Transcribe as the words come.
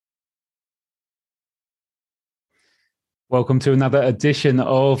Welcome to another edition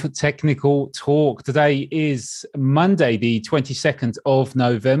of Technical Talk. Today is Monday, the 22nd of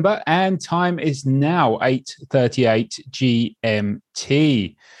November, and time is now 8:38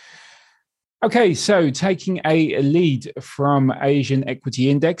 GMT. Okay, so taking a lead from Asian equity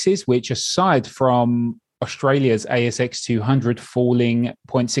indexes, which aside from Australia's ASX 200 falling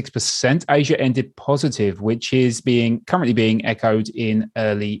 0.6%, Asia ended positive, which is currently being echoed in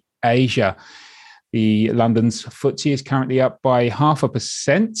early Asia. The London's FTSE is currently up by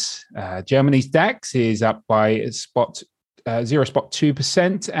 0.5%. Germany's DAX is up by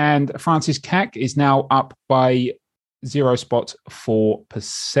 0.2%, and France's CAC is now up by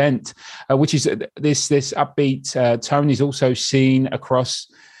 0.4%, which is this upbeat tone is also seen across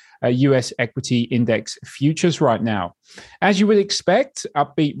US equity index futures right now. As you would expect,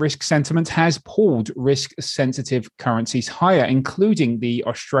 upbeat risk sentiment has pulled risk-sensitive currencies higher, including the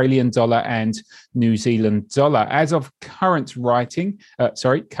Australian dollar and New Zealand dollar. As of current recording, the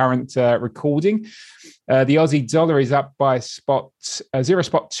Aussie dollar is up by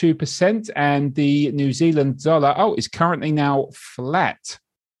 0.2%, and the New Zealand dollar is currently now flat.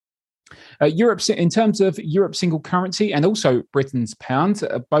 Europe, in terms of Europe's single currency and also Britain's pound,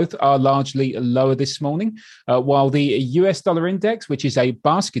 both are largely lower this morning, while the US dollar index, which is a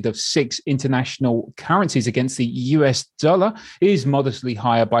basket of 6 international currencies against the US dollar, is modestly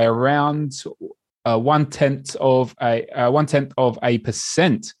higher by around 1/10 of a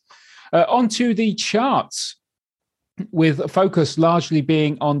percent. Onto the charts, with focus largely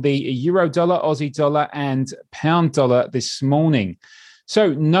being on the euro dollar, Aussie dollar, and pound dollar this morning.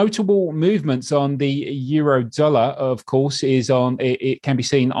 So notable movements on the euro dollar, of course, it can be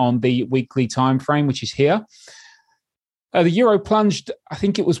seen on the weekly time frame, which is here. The euro plunged, I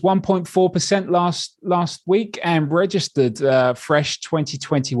think it was 1.4% last week, and registered fresh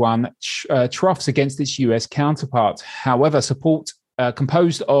 2021 troughs against its US counterpart. However, support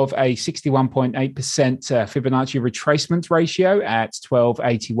composed of a 61.8% Fibonacci retracement ratio at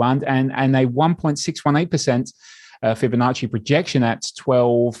 1281 and a 1.618% Fibonacci projection at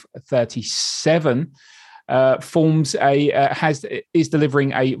 1237 is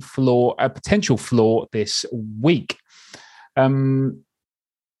delivering a potential floor this week.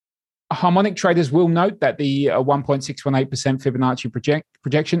 Harmonic traders will note that the 1.618% Fibonacci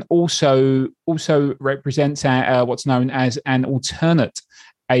projection also represents what's known as an alternate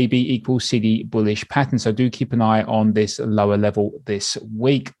AB equals CD bullish pattern. So do keep an eye on this lower level this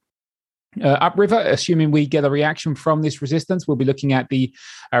week. Upriver, assuming we get a reaction from this resistance, we'll be looking at the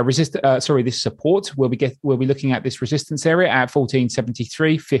this support. We'll be looking at this resistance area at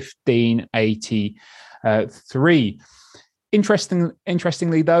 1473, 1583.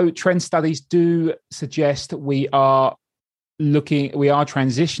 Interestingly, though, trend studies do suggest we are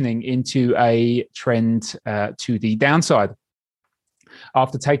transitioning into a trend to the downside.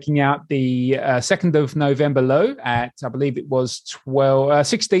 After taking out the 2nd of November low at, I believe it was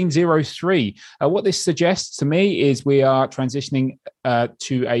 1603. What this suggests to me is we are transitioning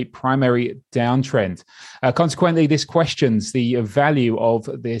to a primary downtrend. Consequently, this questions the value of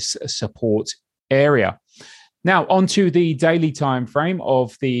this support area. Now, onto the daily time frame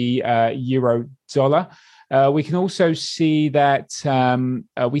of the euro dollar. We can also see that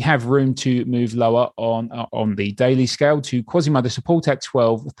we have room to move lower on the daily scale to Quasimodo support at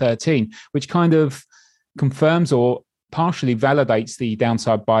 1213, which kind of confirms or partially validates the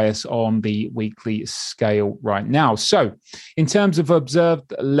downside bias on the weekly scale right now. So in terms of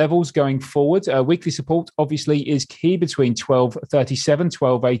observed levels going forward, weekly support obviously is key between 1237,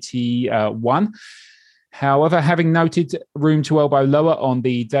 1281. However, having noted room to elbow lower on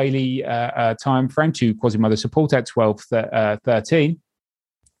the daily time frame to Quasimodo support at 1213,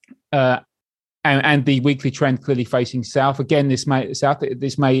 and the weekly trend clearly facing south. This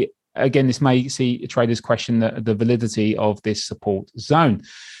may see traders question the validity of this support zone.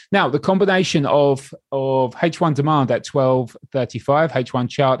 Now, the combination of H1 demand at 1235, H1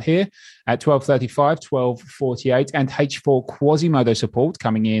 chart here at 1235, 1248, and H4 Quasimodo support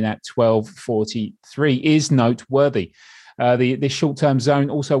coming in at 1243 is noteworthy. This short-term zone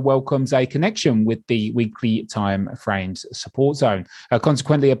also welcomes a connection with the weekly time frames support zone.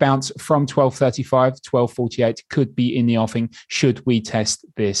 Consequently, a bounce from 1235, 1248 could be in the offing should we test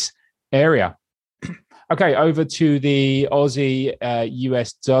this area. Okay, over to the Aussie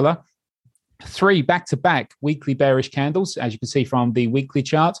US dollar. 3 back-to-back weekly bearish candles, as you can see from the weekly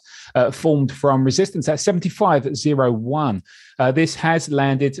chart, formed from resistance at 75.01. This has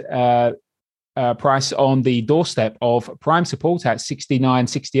landed price on the doorstep of prime support at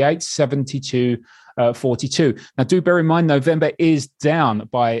 69.68, 72.42. Now, do bear in mind, November is down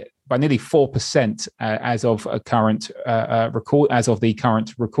by by nearly 4% as of the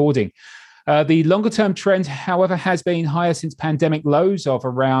current recording. The longer-term trend, however, has been higher since pandemic lows of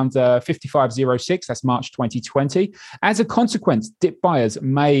around 55.06. That's March 2020. As a consequence, dip buyers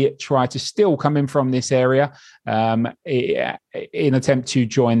may try to still come in from this area in attempt to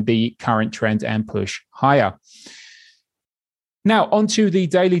join the current trend and push higher. Now, onto the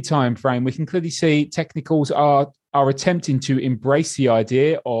daily time frame. We can clearly see technicals are attempting to embrace the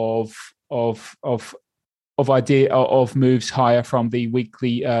idea of moves higher from the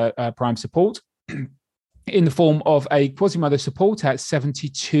weekly prime support in the form of a Quasimodo support at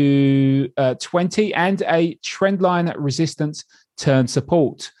 72.20 and a trendline resistance turn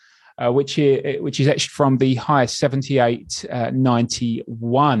support, which is etched from the high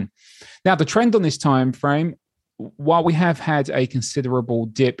 78.91. Now, the trend on this time frame, while we have had a considerable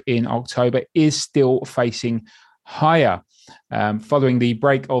dip in October, is still facing higher, following the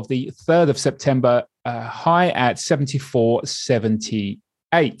break of the 3rd of September high at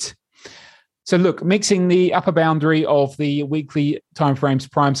 74.78. So look, mixing the upper boundary of the weekly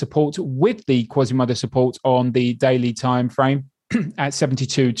timeframes prime support with the Quasimodo support on the daily time frame at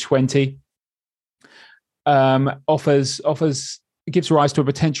 72.20 gives rise to a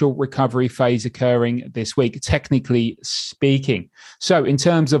potential recovery phase occurring this week, technically speaking. So in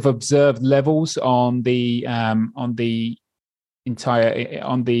terms of observed levels on the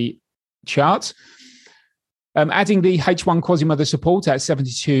charts, adding the H1 Quasimodo support at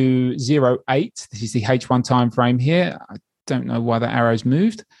 72.08. This is the H1 time frame here. I don't know why the arrow's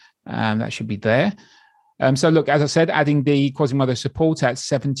moved. That should be there. So look, as I said, adding the Quasimodo support at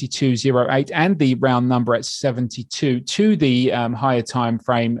 72.08 and the round number at 72 to the higher time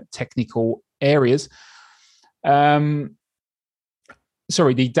frame technical areas. The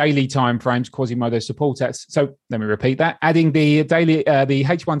daily time frames Quasimodo support at. So let me repeat that. Adding the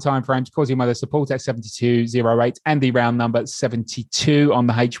H1 time frames Quasimodo support at 72.08 and the round number 72 on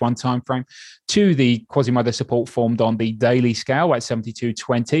the H1 time frame to the Quasimodo support formed on the daily scale at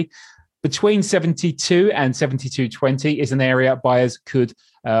 72.20. Between 72 and 72.20 is an area buyers could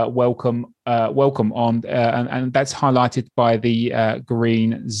welcome on, and that's highlighted by the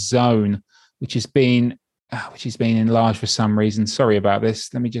green zone, which has been enlarged for some reason. Sorry about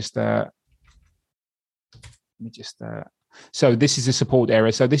this. Let me just. So this is the support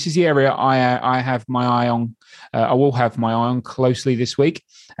area. So this is the area I have my eye on. I will have my eye on closely this week.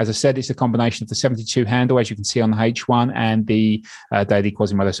 As I said, it's a combination of the 72 handle, as you can see on the H1, and the daily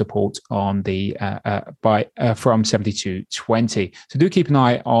Quasimodo support on the from 72.20. So do keep an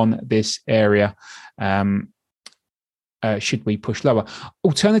eye on this area. Should we push lower?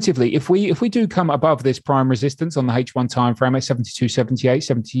 Alternatively, if we do come above this prime resistance on the H1 time frame at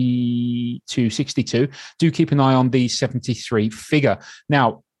 72.78, 72.62, do keep an eye on the 73 figure.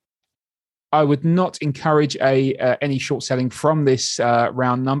 Now, I would not encourage any short selling from this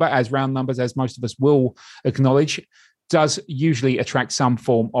round number, as round numbers, as most of us will acknowledge, does usually attract some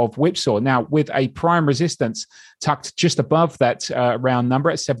form of whipsaw. Now, with a prime resistance tucked just above that round number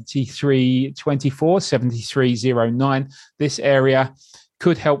at 73.24, 73.09, this area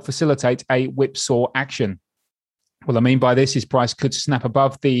could help facilitate a whipsaw action. What I mean by this is price could snap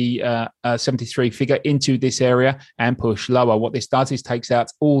above the 73 figure into this area and push lower. What this does is takes out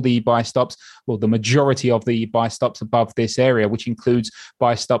all the buy stops, well, the majority of the buy stops above this area, which includes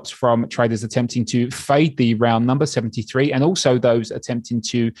buy stops from traders attempting to fade the round number 73 and also those attempting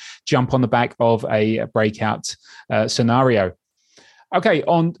to jump on the back of a breakout scenario. Okay,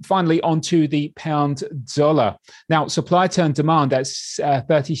 finally onto the pound dollar. Now, supply turn demand, that's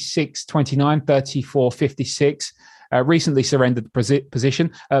 36.29, 34.56. Recently surrendered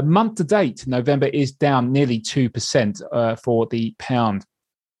position. Month to date, November is down nearly 2% for the pound.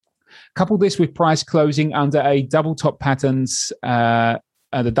 Couple this with price closing under a double top patterns. The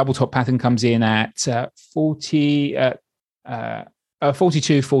double top pattern comes in at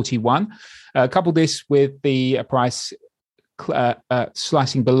 42.41. Couple this with the price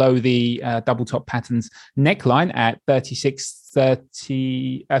slicing below the double top patterns neckline at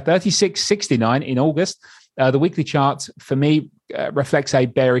 36.69 in August. The weekly chart for me reflects a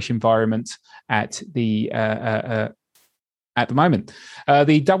bearish environment at the moment.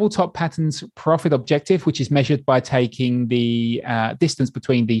 The double top pattern's profit objective, which is measured by taking the distance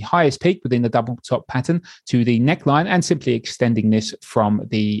between the highest peak within the double top pattern to the neckline and simply extending this from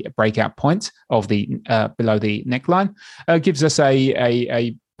the breakout point of the below the neckline, gives us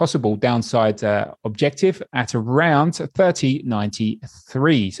a possible downside objective at around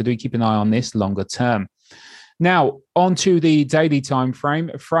 30.93. So do keep an eye on this longer term. Now, onto the daily time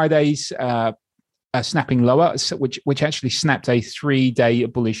frame. Friday's snapping lower, which actually snapped a 3-day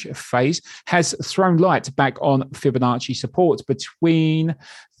bullish phase, has thrown light back on Fibonacci support between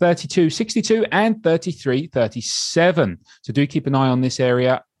 32.62 and 33.37. So do keep an eye on this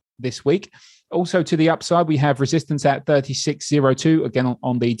area this week. Also to the upside, we have resistance at 36.02, again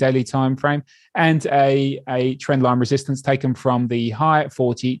on the daily time frame, and a trend line resistance taken from the high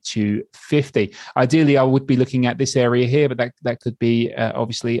 40-50. Ideally, I would be looking at this area here, but that could be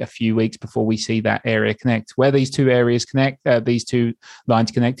obviously a few weeks before we see that area connect. Where these two areas connect, these two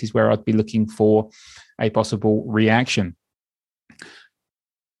lines connect, is where I'd be looking for a possible reaction.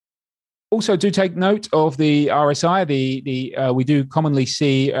 Also, do take note of the RSI. We do commonly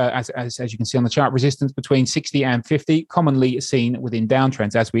see, as you can see on the chart, resistance between 60 and 50, commonly seen within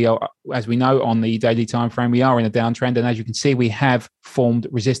downtrends. As we know on the daily time frame, we are in a downtrend, and as you can see, we have formed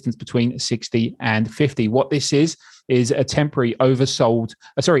resistance between 60 and 50. What this is a temporary overbought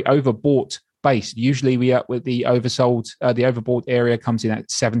base. Usually we are with the overbought area comes in at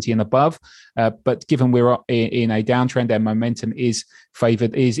 70 and above. But given we're in a downtrend and momentum is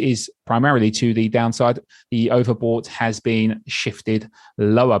favored, is primarily to the downside, the overbought has been shifted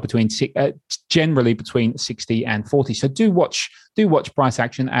lower generally between 60 and 40. So do watch price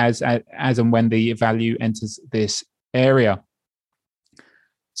action as and when the value enters this area.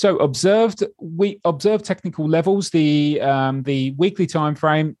 So observe technical levels. The weekly time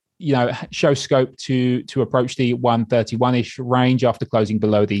frame, show scope to approach the 131-ish range after closing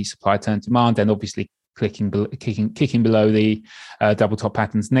below the supply turn demand, and obviously kicking below the double top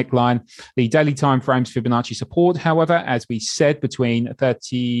patterns neckline. The daily time frames Fibonacci support, however, as we said, between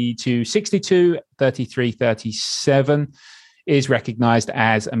 32.62, 33.37 is recognized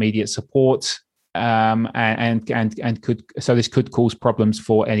as immediate support. And this could cause problems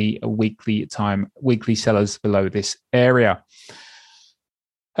for any weekly sellers below this area.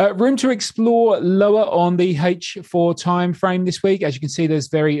 Room to explore lower on the H4 time frame this week. As you can see, there's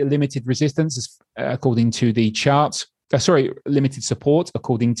very limited resistance according to the charts. Limited support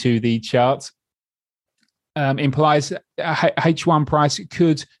according to the charts. Implies H1 price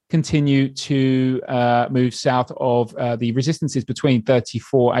could continue to move south of the resistances between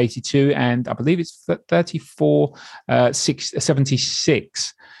 34.82 and I believe it's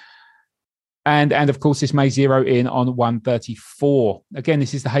 34.76. And of course, this may zero in on 134. Again,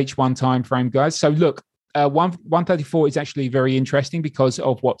 this is the H1 time frame, guys. So look, 134 is actually very interesting because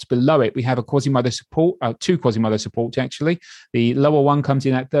of what's below it. We have a Quasimodo support, two Quasimodo supports actually. The lower one comes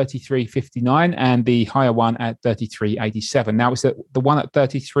in at 33.59 and the higher one at 33.87. Now it's the one at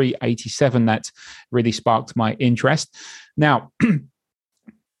 33.87 that really sparked my interest. Now,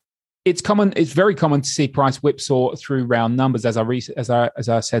 it's very common to see price whipsaw through round numbers, as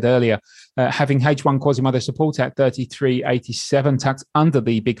I said earlier. Having H1 Quasimodo support at 33.87 tucked under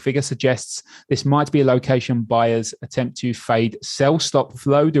the big figure suggests this might be a location buyers attempt to fade sell stop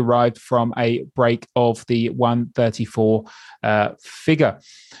flow derived from a break of the 134 figure.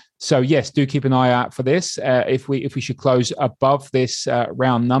 So yes, do keep an eye out for this. If we should close above this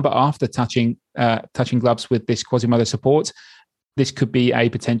round number after touching gloves with this Quasimodo support, this could be a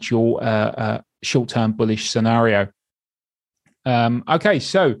potential short-term bullish scenario. Okay,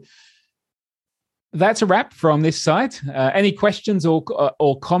 so that's a wrap from this side. Any questions or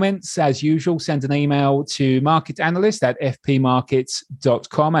comments, as usual, send an email to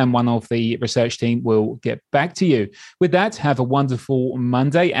marketanalyst@fpmarkets.com and one of the research team will get back to you. With that, have a wonderful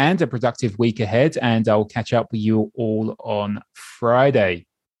Monday and a productive week ahead, and I'll catch up with you all on Friday.